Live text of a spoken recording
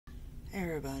Hey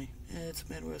everybody, it's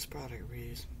Midwest Product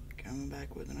Reviews, coming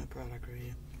back with another product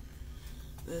review.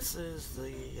 This is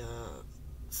the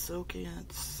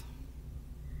Silkience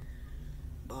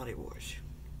body wash.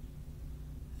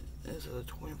 This is a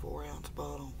 24-ounce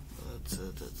bottle. It's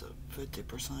a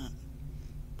 50%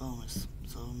 bonus,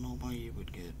 so normally you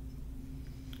would get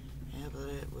half of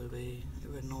it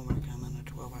would normally come in a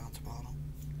 12-ounce bottle.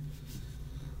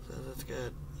 So it's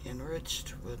got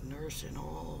enriched with nourishing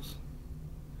oils,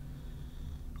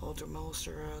 ultra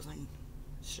moisturizing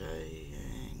shea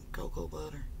and cocoa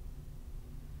butter,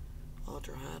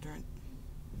 ultra hydrant.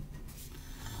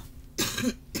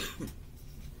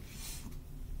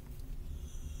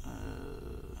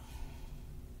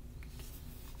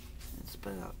 It's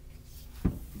about,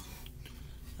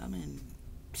 I've been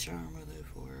showering with it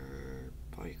for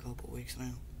probably a couple weeks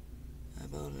now. I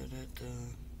bought it at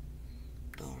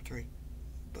Dollar Tree,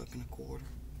 $1.25.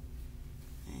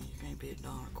 And you can't beat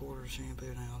 $1.25 shampoo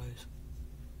nowadays.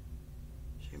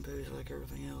 Shampoo's like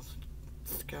everything else,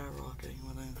 skyrocketing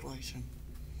with inflation.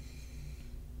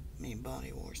 I mean,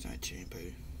 body wash, not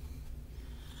shampoo.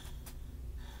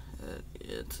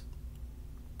 It's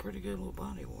pretty good little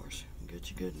body wash. Gets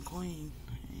you good and clean.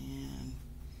 And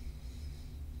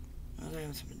I was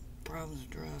having some problems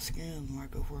with dry skin right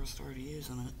before I started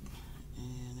using it.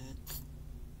 And it's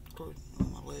cleared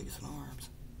on my legs and arms.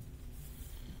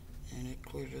 And it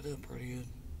cleared it up pretty good.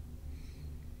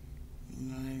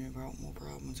 And I even brought more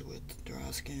problems with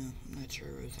dry skin. I'm not sure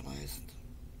it was the last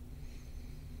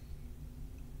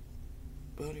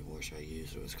body wash I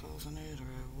used that was causing it,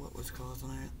 or what was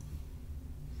causing it.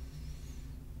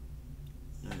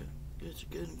 It gets you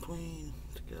good and clean.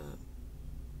 It's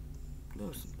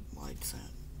got some light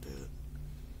scent to it.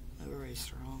 Not very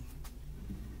strong.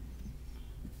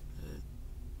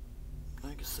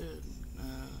 Like I said,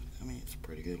 I mean, it's a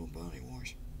pretty good little body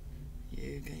wash.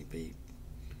 You can't beat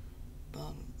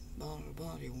bottle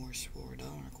body wash for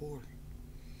 $1.25.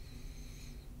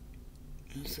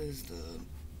 This is the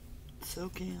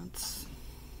Silkience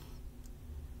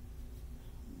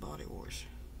body wash,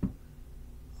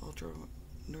 ultra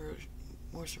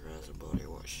moisturizing body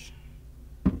wash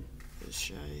with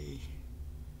shea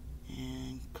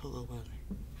and cocoa butter.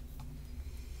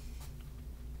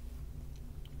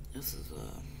 This is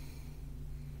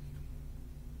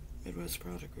Midwest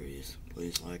Product Reviews.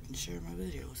 Please like and share my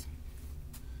videos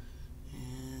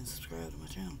and subscribe to my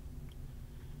channel.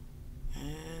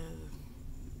 And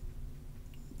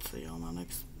see you on my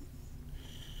next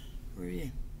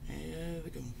review. Have a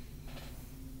good one.